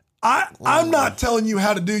see. I'm not telling you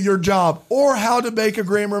how to do your job or how to make a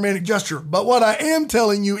grand romantic gesture, but what I am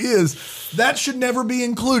telling you is that should never be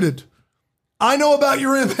included. I know about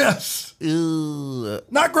your MS.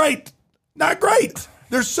 Not great. Not great.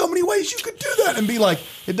 There's so many ways you could do that and be like,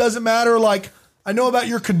 it doesn't matter. Like, I know about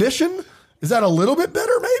your condition. Is that a little bit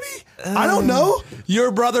better, maybe? I don't know.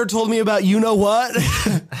 Your brother told me about you know what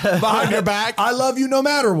behind your back. I love you no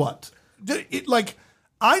matter what.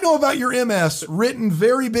 I know about your MS written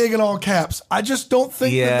very big in all caps. I just don't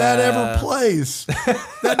think that ever plays.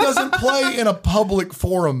 That doesn't play in a public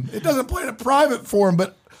forum. It doesn't play in a private forum,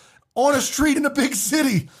 but on a street in a big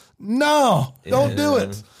city. No, don't do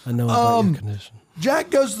it. I know about your condition. Jack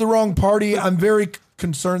goes to the wrong party. I'm very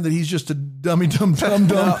concerned that he's just a dummy dumb.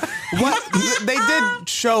 What they did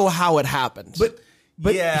show how it happened, but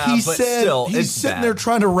he said still, he's sitting there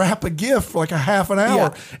trying to wrap a gift for like a half an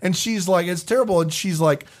hour, and she's like, "It's terrible." And she's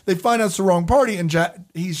like, "They find out it's the wrong party," and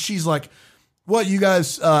she's like, "What, you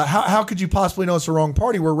guys? How could you possibly know it's the wrong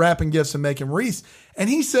party? We're wrapping gifts and making wreaths." And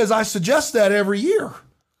he says, "I suggest that every year."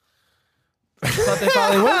 I thought they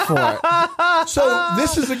finally went for it. So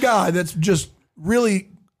this is a guy that's just really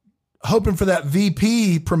hoping for that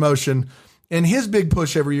VP promotion. And his big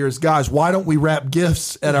push every year is, guys, why don't we wrap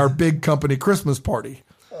gifts at our big company Christmas party?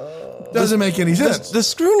 Doesn't make any sense. The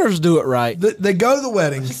Schooners do it right. They go to the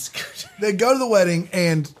wedding. They go to the wedding,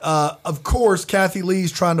 and of course, Kathy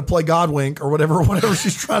Lee's trying to play Godwink or whatever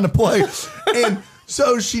she's trying to play. And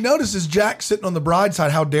so she notices Jack sitting on the bride's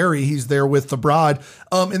side. How dare he? He's there with the bride.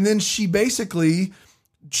 And then she basically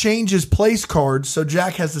changes place cards so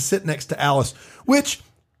Jack has to sit next to Alice, which,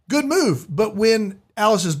 good move. But when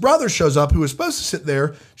Alice's brother shows up, who was supposed to sit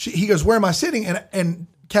there, he goes, "Where am I sitting?" And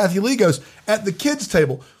Kathy Lee goes, "At the kids'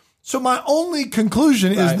 table." So my only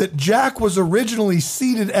conclusion is that Jack was originally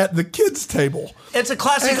seated at the kids' table. It's a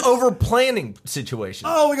classic over-planning situation.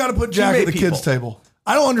 Oh, we got to put Jack at the kids' table.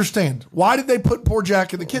 I don't understand. Why did they put poor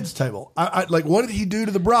Jack at the kids' table? Like, what did he do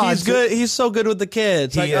to the bride? He's good. He's so good with the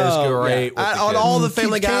kids. He is great. Yeah. On all the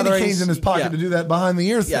family Keeps candy gatherings, canes in his pocket to do that behind the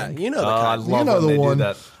ear thing. Yeah, you know the I kind. love You know when the they one. do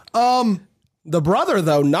that. The brother,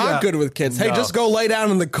 though, not good with kids. Hey, just go lay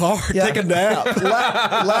down in the car, take a nap.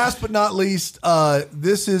 Last but not least, I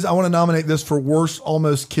want to nominate this for worst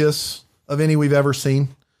almost kiss of any we've ever seen.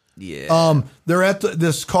 Yeah. They're at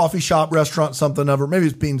this coffee shop, restaurant, something of, or maybe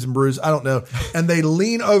it's Beans and Brews, I don't know. And they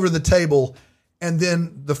lean over the table, and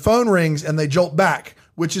then the phone rings, and they jolt back,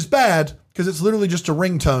 which is bad because it's literally just a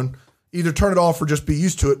ringtone. Either turn it off or just be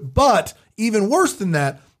used to it. But even worse than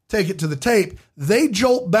that, take it to the tape. They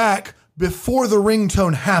jolt back before the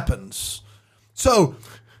ringtone happens. So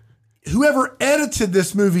whoever edited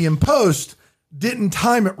this movie in post didn't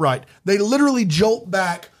time it right. They literally jolt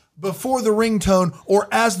back before the ringtone or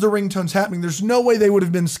as the ringtone's happening. There's no way they would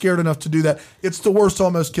have been scared enough to do that. It's the worst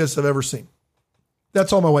almost kiss I've ever seen.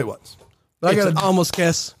 That's all my weight was. But It's an almost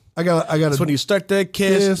kiss. I got That's when you start to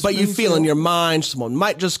kiss, but you feel in your mind someone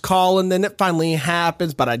might just call, and then it finally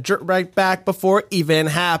happens. But I jerk right back before it even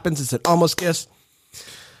happens. It's an almost kiss.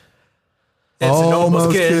 It's an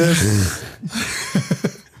almost kiss.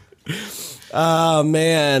 Oh,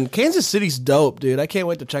 man. Kansas City's dope, dude. I can't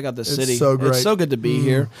wait to check out this city. So great. It's so good to be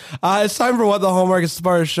here. It's time for What the Hallmark is,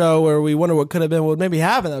 part of the show where we wonder what could have been, what maybe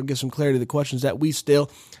happened. That would give some clarity to the questions that we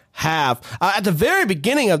still have. At the very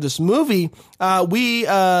beginning of this movie,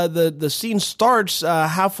 the scene starts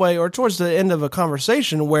halfway or towards the end of a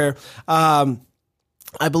conversation where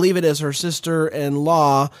I believe it is her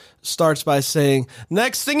sister-in-law starts by saying,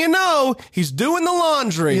 "Next thing you know, he's doing the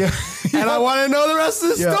laundry." Yeah. And I want to know the rest of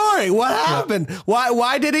the story. What happened?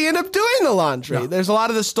 Why did he end up doing the laundry? There's a lot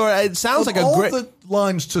of the story. It sounds like a great... All the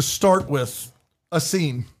lines to start with a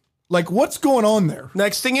scene. Like, what's going on there?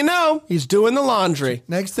 Next thing you know, he's doing the laundry.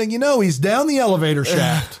 Next thing you know, he's down the elevator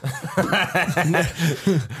shaft.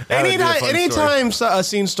 Anytime a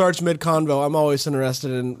scene starts mid-convo, I'm always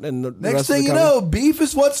interested in the Next rest of thing the you know, beef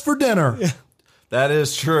is what's for dinner. That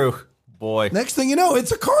is true. Boy. Next thing you know,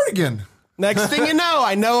 it's a cardigan. Next thing you know,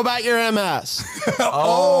 I know about your MS.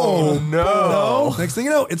 Oh, no. Next thing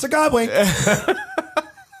you know, it's a godwink.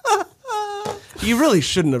 You really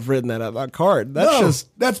shouldn't have written that on a card. That's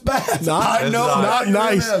bad. Not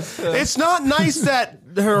nice. It's not nice that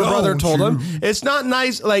her brother told him. It's not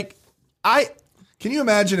nice. Can you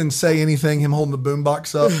imagine and say anything, him holding the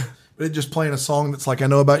boombox up, but it just playing a song that's like, "I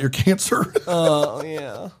know about your cancer." Oh,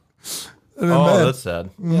 yeah. That's sad.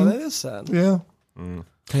 Yeah, that is sad. Yeah.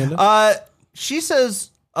 She says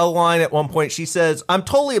a line at one point. She says, "I'm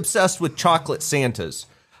totally obsessed with chocolate Santas."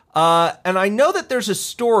 And I know that there's a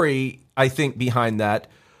story, I think, behind that.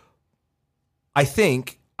 I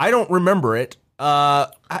don't remember it.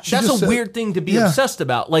 That's a weird thing to be obsessed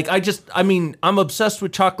about. I'm obsessed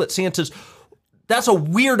with chocolate Santas. That's a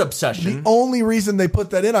weird obsession. The only reason they put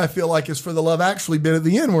that in, I feel like, is for the Love Actually bit at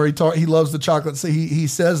the end where he loves the chocolate. So he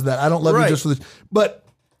says that. I don't love you just for this. But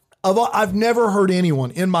I've never heard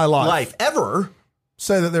anyone in my life ever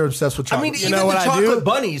say that they're obsessed with chocolate. I mean, even the chocolate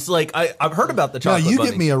bunnies, like I've heard about the chocolate bunnies. Now, you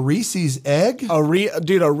get me a Reese's egg.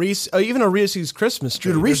 Even a Reese's Christmas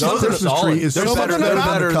tree. Dude, a Reese's Christmas tree is so better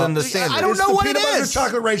than the standard. I don't know what it peanut butter is.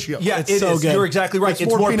 chocolate ratio. Yeah, it's so good. You're exactly right.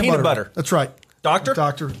 It's more peanut butter. That's right. Doctor.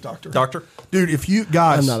 Dude, if you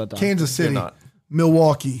guys, I'm not a doctor. Kansas City,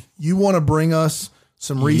 Milwaukee, you want to bring us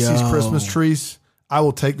some Reese's Christmas trees, I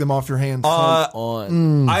will take them off your hands. I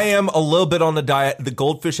am a little bit on the diet. The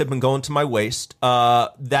goldfish have been going to my waist.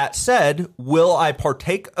 That said, will I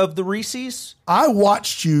partake of the Reese's? I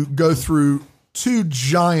watched you go through two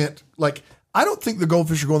giant, I don't think the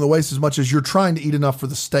goldfish are going to waste as much as you're trying to eat enough for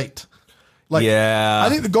the state. I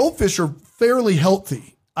think the goldfish are fairly healthy.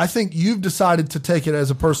 I think you've decided to take it as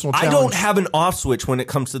a personal challenge. I don't have an off switch when it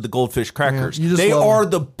comes to the goldfish crackers. Yeah, they are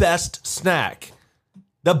the best snack.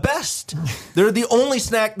 The best. They're the only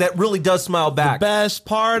snack that really does smile back. The best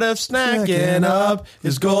part of snacking up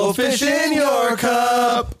is goldfish in your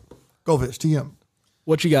cup. Goldfish, TM.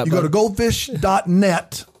 What you got, You go to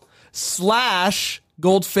goldfish.net.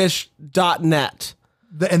 /goldfish.net.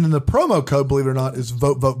 And then the promo code, believe it or not, is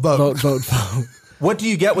vote. Vote. What do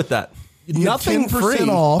you get with that? You Nothing get 10% free.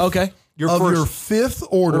 off Okay. your fifth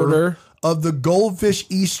order of the Goldfish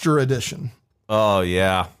Easter edition. Oh,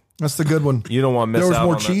 yeah. That's the good one. You don't want to miss out on There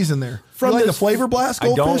was more cheese in there. From the Flavor Blast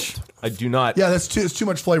Goldfish? I do not. Yeah, it's too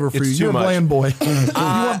much flavor for you. It's You're a too much. bland boy. You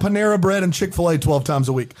want Panera Bread and Chick-fil-A 12 times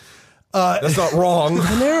a week. That's not wrong.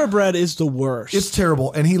 Panera Bread is the worst. It's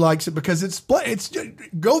terrible, and he likes it because it's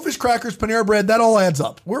Goldfish crackers, Panera Bread. That all adds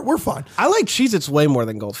up. We're fine. I like Cheez-Its way more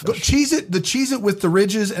than Goldfish. Cheez-It with the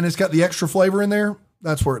ridges, and it's got the extra flavor in there.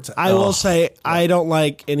 That's where it's at. I will say I don't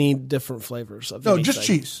like any different flavors of anything. Just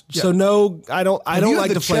cheese. Yeah. So no, I don't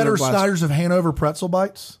like the cheddar Flavor Blast. Snyder's of Hanover pretzel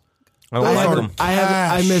bites. I don't like them.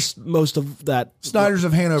 I missed most of that. Snyder's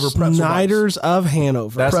of Hanover pretzel Snyder's of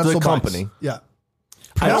Hanover. That's pretzel the bites. company. Yeah.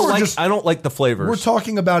 I don't like the flavors. We're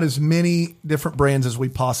talking about as many different brands as we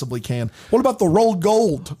possibly can. What about the rolled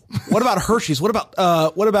gold? What about Hershey's? What about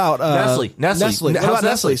Nestle? Nestle. What about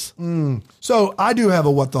Nestle's? So I do have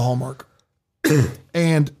a What the Hallmark.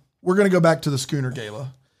 And we're going to go back to the Schooner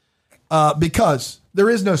Gala because there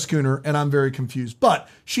is no schooner and I'm very confused. But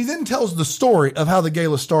she then tells the story of how the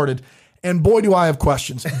gala started. And boy, do I have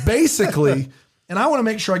questions. Basically, and I want to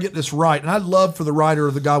make sure I get this right. And I'd love for the writer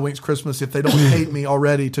of the Godwink's Christmas, if they don't hate me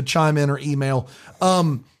already, to chime in or email.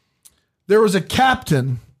 There was a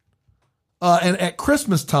captain, and at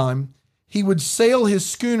Christmas time, he would sail his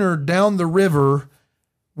schooner down the river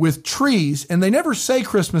with trees, and they never say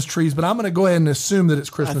Christmas trees, but I'm going to go ahead and assume that it's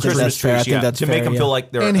Christmas trees. That's fair. I think that's to fair, make them feel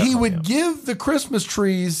like they're. And he would give the Christmas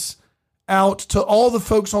trees out to all the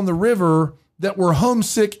folks on the river that were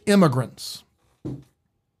homesick immigrants.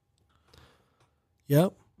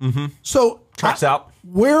 Yep. So Tracks out.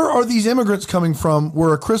 Where are these immigrants coming from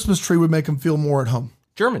where a Christmas tree would make them feel more at home?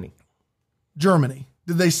 Germany. Germany.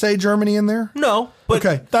 Did they say Germany in there? No, but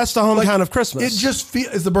Okay. That's the hometown of Christmas. It just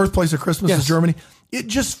is the birthplace of Christmas is Germany. It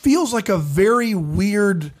just feels like a very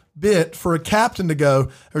weird bit for a captain to go,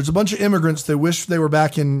 there's a bunch of immigrants that wish they were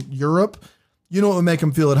back in Europe. You know what would make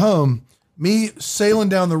them feel at home? Me sailing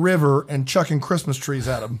down the river and chucking Christmas trees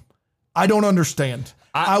at them. I don't understand.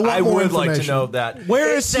 I want more would like to information. know that.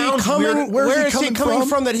 Where is he coming? Where is he coming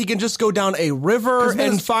from that he can just go down a river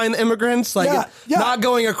and find immigrants? Not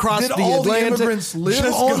going across Did the all Atlantic. the immigrants live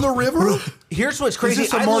on the river? Here's what's crazy.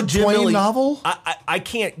 Is this a Mark Twain novel? I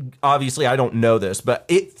can't, obviously, I don't know this, but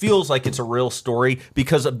it feels like it's a real story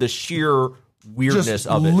because of the sheer weirdness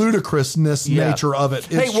of it. Ludicrousness nature of it.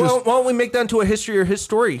 Hey, why don't we make that into a history or his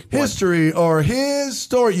story? History or his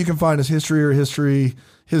story. You can find us history or history,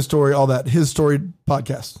 his story, all that. His story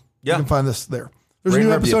podcast. Yeah. You can find this there. There's Rate a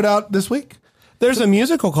new and review. episode out this week. There's a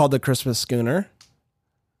musical called The Christmas Schooner.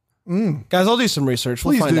 Guys, I'll do some research.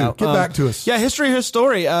 Please we'll find do. out. Get back to us. Yeah, History, His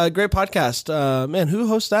Story. Great podcast. Man, who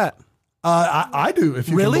hosts that? I do. If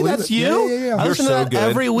you Really? can believe That's it. you? Yeah. I listen to so that good.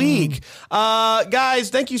 every week.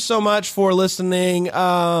 Guys, thank you so much for listening.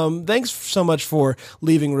 Thanks so much for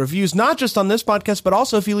leaving reviews, not just on this podcast, but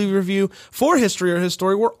also if you leave a review for History or His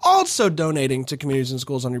Story, we're also donating to communities and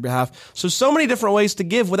schools on your behalf. So many different ways to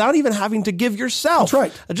give without even having to give yourself. That's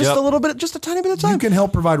right. Just a little bit, just a tiny bit of time. You can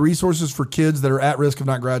help provide resources for kids that are at risk of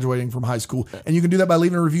not graduating from high school. And you can do that by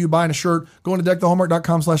leaving a review, buying a shirt, going to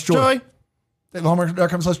deckthehallmark.com/joy. Joy.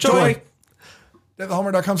 Deckthehallmark.com/joy.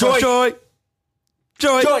 Deckthehallmark.com/joy. Joy.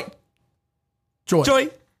 Joy. Joy. Joy. Joy.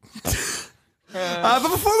 But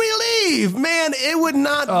before we leave, man, it would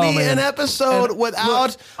not be man. an episode And without.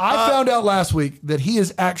 look, I found out last week that he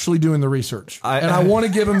is actually doing the research, and I want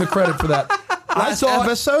to give him the credit for that.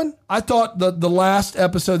 episode? I thought the last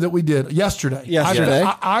episode that we did yesterday.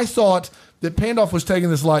 I thought that Pandoff was taking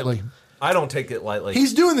this lightly. I don't take it lightly.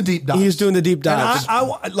 He's doing the deep dive. He's doing the deep dive.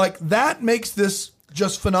 I like that makes this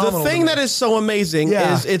just phenomenal. The thing that is so amazing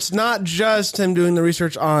is it's not just him doing the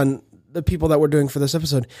research on the people that we're doing for this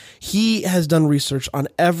episode. He has done research on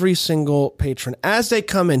every single patron. As they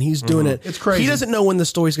come in, he's doing it. It's crazy. He doesn't know when the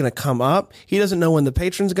story's going to come up. He doesn't know when the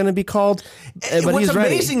patron's going to be called, but What's he's ready.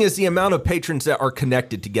 amazing is the amount of patrons that are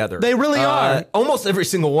connected together. They really are. Almost every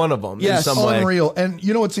single one of them in some way. Unreal. And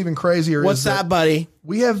you know what's even crazier? What's is that, buddy?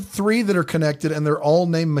 We have 3 that are connected, and they're all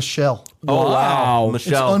named Michelle. Oh, wow.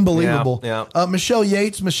 Michelle. It's unbelievable. Yeah. Michelle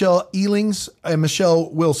Yates, Michelle Elings, and Michelle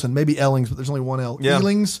Wilson. Maybe Ellings, but there's only one L. Yeah.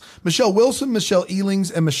 Elings, Michelle Wilson, Michelle Elings,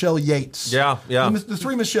 and Michelle Yates. Yeah. The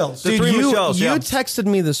 3 Michelles. The 3 Michelles, you yeah. texted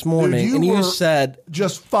me this morning, Dude, and you were said,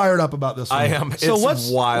 just fired up about this one. I am. so It's what's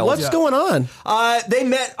wild. What's going on? They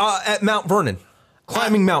met at Mount Vernon,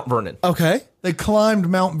 climbing Mount Vernon. Okay. They climbed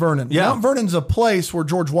Mount Vernon. Yeah. Mount Vernon's a place where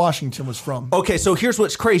George Washington was from. Okay, so here's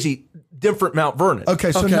what's crazy. Different Mount Vernon.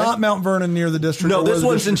 Okay, so not Mount Vernon near the district. No, or where this the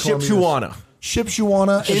one's in District of Columbia is.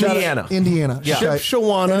 Shipshewana. Shipshewana, Indiana. Yeah. Okay.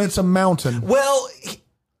 Shipshewana. And it's a mountain. Well,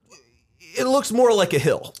 it looks more like a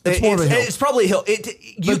hill. It's more of a hill. It's probably a hill.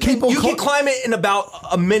 You can climb it in about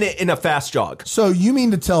a minute in a fast jog. So you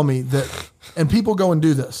mean to tell me that, and people go and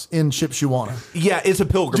do this in Shipshewana? Yeah, it's a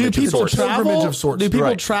pilgrimage. Do people of sorts. Pilgrimage of sorts. Do people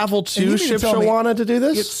Right. travel to And you mean to tell me Shipshewana to do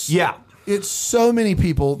this? Yeah. It's so many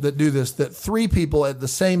people that do this that 3 people at the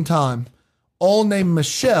same time, all named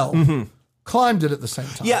Michelle, climbed it at the same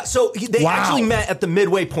time. Yeah, so they actually met at the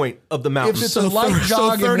midway point of the mountain. If it's a light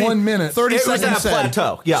jog in 1 minute, 30 it was at a seconds in.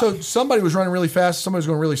 plateau. Yeah. So somebody was running really fast, somebody was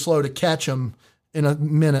going really slow to catch them in a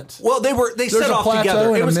minute. Well, they There's set a off plateau together.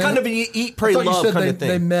 in It a was minute. kind of an eat, I pray, thought you love said kind they, of thing.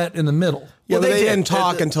 they met in the middle. Yeah, Well, but they they did. didn't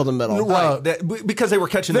talk until the middle. Right, because they were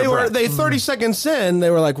catching their breath. They 30 seconds in, they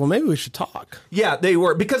were like, well, maybe we should talk. Yeah, they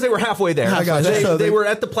were, because they were halfway there. I got you. So They were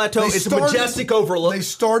at the plateau. It's a majestic overlook. They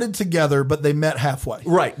started together, but they met halfway.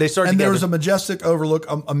 Right, they started and together. there was a majestic overlook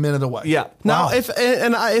a minute away. Yeah. Now, Wow.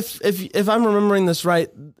 if I'm remembering this right,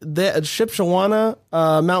 the Shipshewana,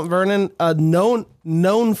 Mount Vernon,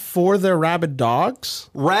 known for their rabid dogs.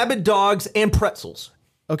 Rabid dogs and pretzels.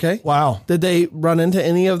 Okay. Wow. Did they run into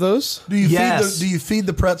any of those? Do you Yes. do you feed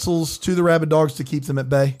the pretzels to the rabid dogs to keep them at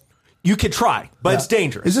bay? You could try, but it's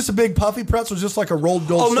dangerous. Is this a big puffy pretzel, just like a rolled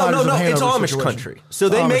gold? Oh, no, Snyder's no, of it's Hanover Amish situation? country. So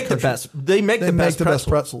they Amish make the country. best. They make the best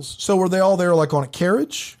pretzels. So were they all there like on a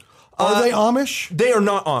carriage? Are they Amish? They are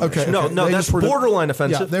not Amish. Okay, No, okay. no, They that's just were the- borderline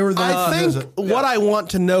offensive. Yeah, they were there I to think visit. what I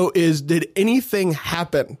want to know is, did anything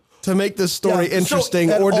happen to make this story Yeah, so interesting,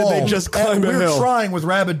 at or did they all, just climb a we're hill? trying with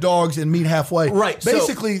rabid dogs and meet halfway. Right, so-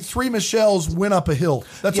 Basically, 3 Michelles went up a hill.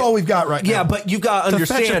 That's all we've got right now. Yeah, but you got to fetch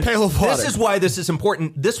a understand, pail of water. this is why this is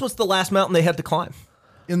important. This was the last mountain they had to climb.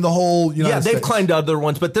 in the whole United Yeah, they've States. climbed other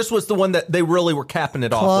ones, but this was the one that they really were capping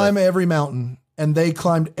it off Climb with. every mountain, and they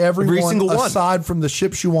climbed every one single one. aside from the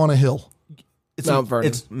Shipshewana Hill, It's Mount Vernon.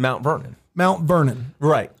 It's Mount Vernon. Mount Vernon.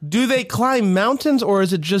 Right. Do they climb mountains, or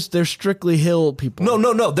is it just they're strictly hill people?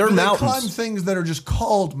 No, they're They mountains. climb things that are just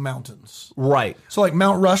called mountains. Right. So like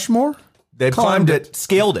Mount Rushmore, They've climbed it,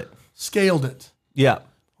 scaled it. scaled it. Yeah.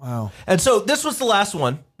 Wow. And so this was the last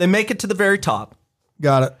one. They make it to the very top.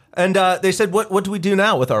 Got it. And they said, what do we do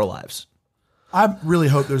now with our lives? I really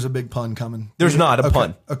hope there's a big pun coming. There's not a Okay,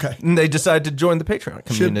 pun. okay. And they decided to join the Patreon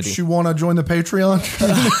community. Should you want to join the Patreon?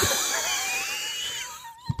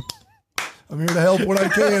 I'm here to help when I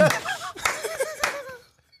can.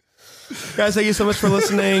 Guys, thank you so much for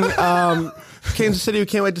listening. Kansas City, we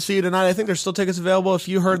can't wait to see you tonight. I think there's still tickets available. If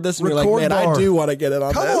you heard this and you're like, Record man, I bar. do want to get it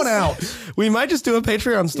on Come this. on out. We might just do a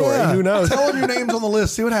Patreon story. Yeah. Who knows? Tell them your name's on the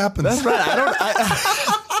list. See what happens. That's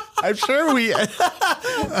right. I'm sure we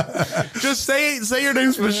just say your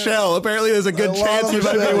name's Michelle. Apparently, there's a good A lot chance of you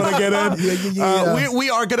might be Michelle. able to get in. Yeah. We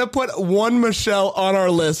are going to put one Michelle on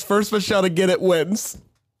our list. First Michelle to get it wins.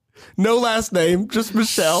 No last name, just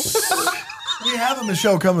Michelle. We have a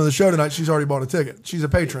Michelle coming to the show tonight. She's already bought a ticket. She's a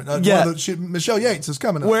patron. Yeah. Michelle Yates is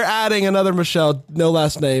coming. We're adding another Michelle, no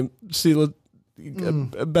last name. See,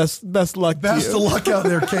 best luck. Best to of you. luck out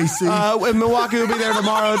there, Casey. In Milwaukee, we'll be there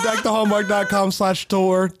tomorrow.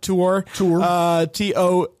 DeckTheHallmark.com/tour. Tour. TORE.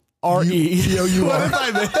 TOUR. What did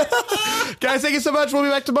I mean? Guys, thank you so much. We'll be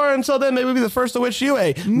back tomorrow. Until then, may we be the first to wish you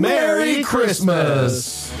a Merry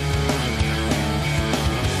Christmas.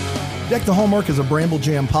 Deck the Hallmark is a Bramble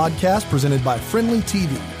Jam podcast presented by Friendly TV.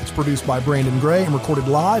 It's Hallmark's produced by Brandon Gray and recorded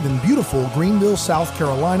live in beautiful Greenville, South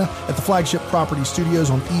Carolina at the Flagship Property Studios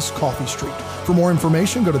on East Coffee Street. For more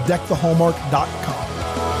information, go to deckthehallmark.com.